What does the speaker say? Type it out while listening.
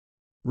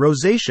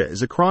Rosacea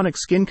is a chronic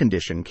skin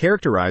condition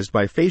characterized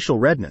by facial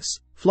redness,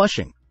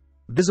 flushing,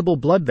 visible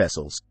blood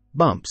vessels,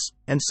 bumps,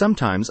 and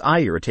sometimes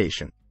eye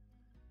irritation.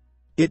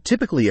 It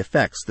typically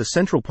affects the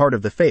central part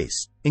of the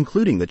face,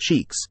 including the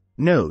cheeks,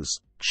 nose,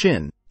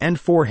 chin, and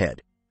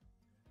forehead.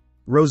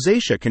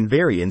 Rosacea can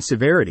vary in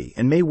severity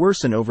and may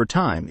worsen over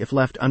time if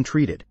left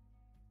untreated.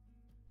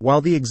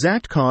 While the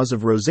exact cause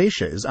of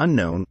rosacea is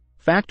unknown,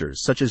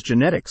 factors such as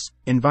genetics,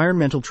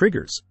 environmental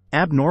triggers,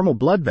 abnormal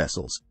blood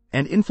vessels,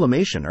 and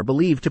inflammation are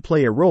believed to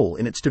play a role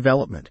in its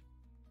development.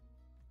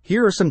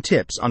 Here are some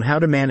tips on how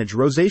to manage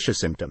rosacea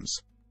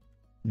symptoms.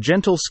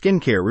 Gentle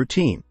skincare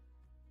routine.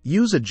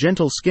 Use a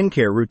gentle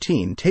skincare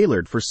routine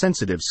tailored for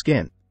sensitive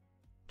skin.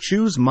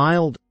 Choose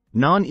mild,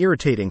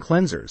 non-irritating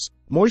cleansers,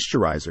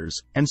 moisturizers,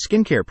 and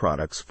skincare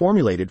products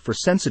formulated for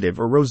sensitive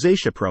or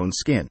rosacea-prone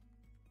skin.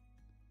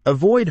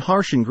 Avoid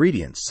harsh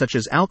ingredients such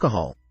as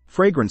alcohol,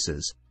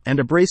 fragrances, and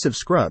abrasive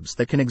scrubs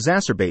that can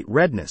exacerbate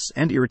redness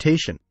and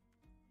irritation.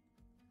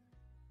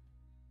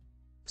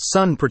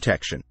 Sun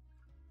protection.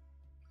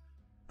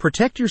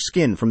 Protect your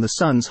skin from the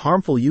sun's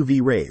harmful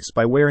UV rays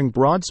by wearing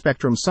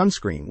broad-spectrum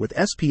sunscreen with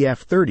SPF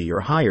 30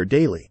 or higher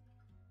daily.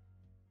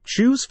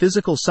 Choose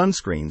physical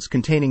sunscreens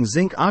containing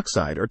zinc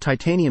oxide or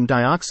titanium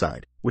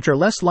dioxide, which are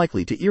less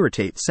likely to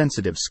irritate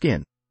sensitive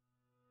skin.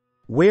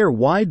 Wear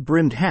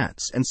wide-brimmed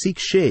hats and seek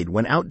shade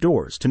when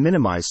outdoors to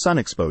minimize sun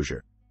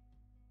exposure.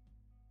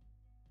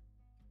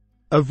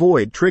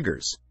 Avoid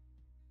triggers.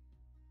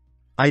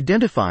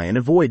 Identify and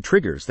avoid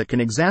triggers that can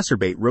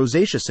exacerbate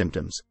rosacea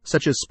symptoms,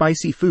 such as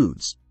spicy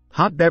foods,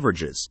 hot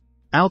beverages,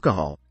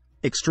 alcohol,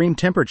 extreme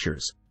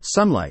temperatures,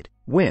 sunlight,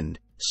 wind,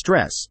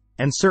 stress,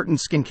 and certain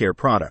skincare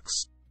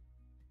products.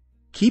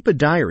 Keep a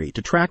diary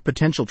to track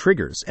potential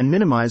triggers and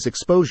minimize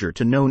exposure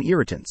to known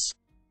irritants.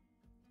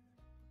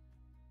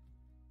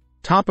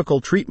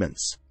 Topical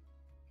treatments.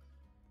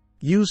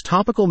 Use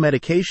topical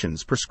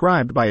medications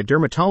prescribed by a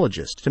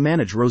dermatologist to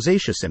manage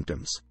rosacea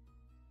symptoms.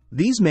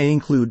 These may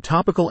include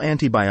topical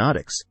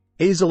antibiotics,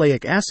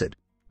 azelaic acid,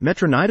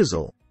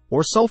 metronidazole,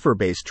 or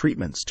sulfur-based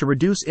treatments to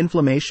reduce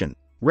inflammation,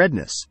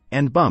 redness,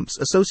 and bumps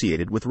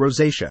associated with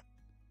rosacea.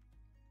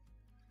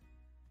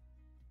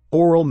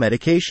 Oral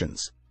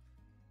medications.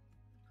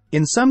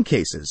 In some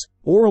cases,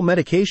 oral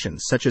medications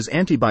such as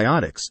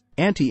antibiotics,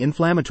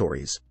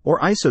 anti-inflammatories, or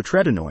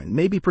isotretinoin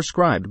may be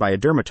prescribed by a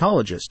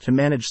dermatologist to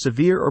manage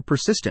severe or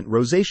persistent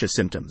rosacea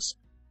symptoms.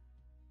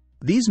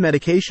 These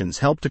medications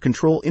help to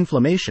control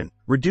inflammation,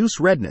 reduce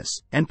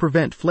redness, and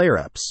prevent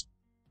flare-ups.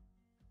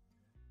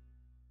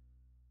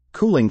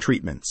 Cooling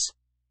treatments.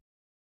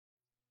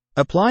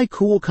 Apply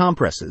cool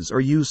compresses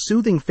or use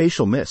soothing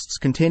facial mists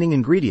containing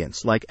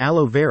ingredients like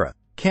aloe vera,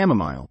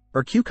 chamomile,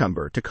 or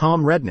cucumber to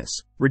calm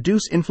redness,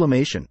 reduce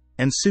inflammation,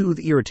 and soothe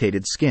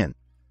irritated skin.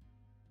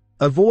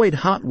 Avoid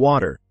hot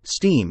water,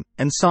 steam,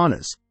 and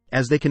saunas,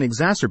 as they can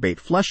exacerbate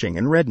flushing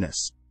and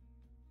redness.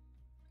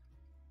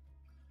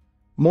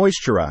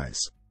 Moisturize.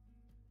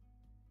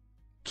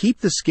 Keep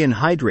the skin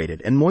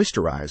hydrated and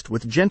moisturized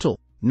with gentle,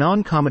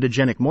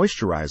 non-comedogenic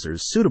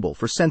moisturizers suitable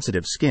for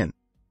sensitive skin.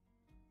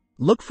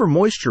 Look for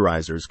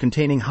moisturizers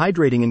containing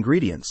hydrating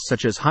ingredients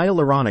such as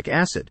hyaluronic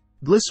acid,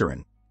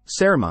 glycerin,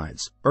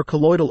 ceramides, or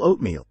colloidal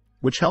oatmeal,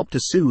 which help to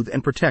soothe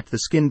and protect the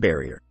skin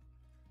barrier.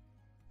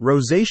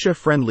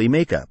 Rosacea-friendly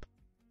makeup.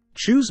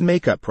 Choose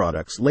makeup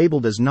products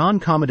labeled as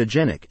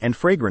non-comedogenic and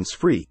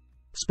fragrance-free,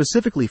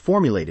 specifically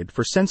formulated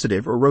for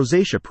sensitive or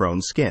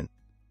rosacea-prone skin.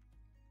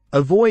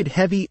 Avoid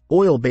heavy,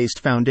 oil-based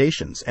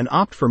foundations and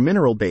opt for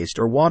mineral-based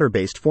or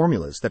water-based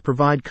formulas that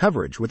provide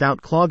coverage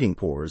without clogging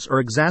pores or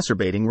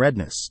exacerbating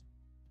redness.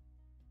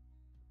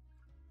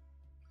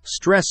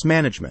 Stress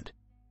management.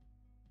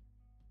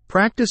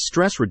 Practice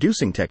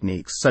stress-reducing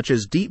techniques such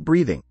as deep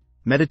breathing,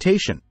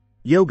 meditation,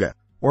 yoga,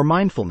 or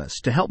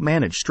mindfulness to help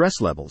manage stress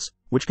levels,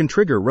 which can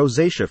trigger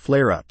rosacea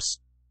flare-ups.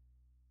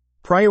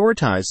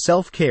 Prioritize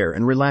self-care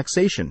and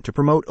relaxation to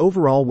promote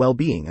overall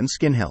well-being and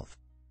skin health.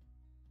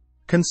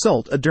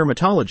 Consult a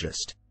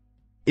dermatologist.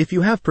 If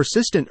you have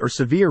persistent or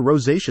severe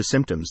rosacea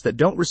symptoms that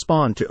don't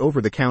respond to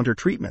over-the-counter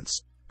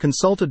treatments,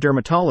 consult a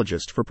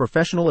dermatologist for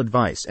professional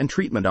advice and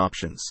treatment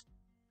options.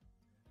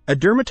 A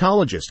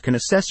dermatologist can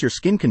assess your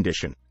skin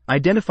condition,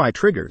 identify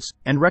triggers,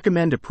 and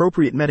recommend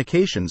appropriate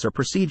medications or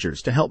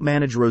procedures to help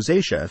manage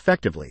rosacea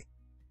effectively.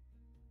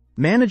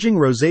 Managing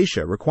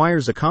rosacea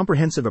requires a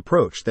comprehensive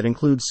approach that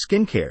includes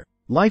skincare,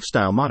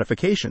 lifestyle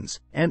modifications,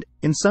 and,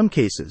 in some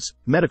cases,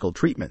 medical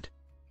treatment.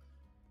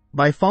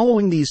 By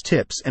following these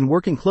tips and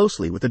working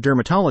closely with a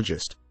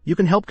dermatologist, you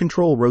can help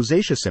control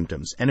rosacea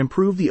symptoms and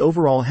improve the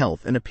overall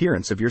health and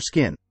appearance of your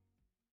skin.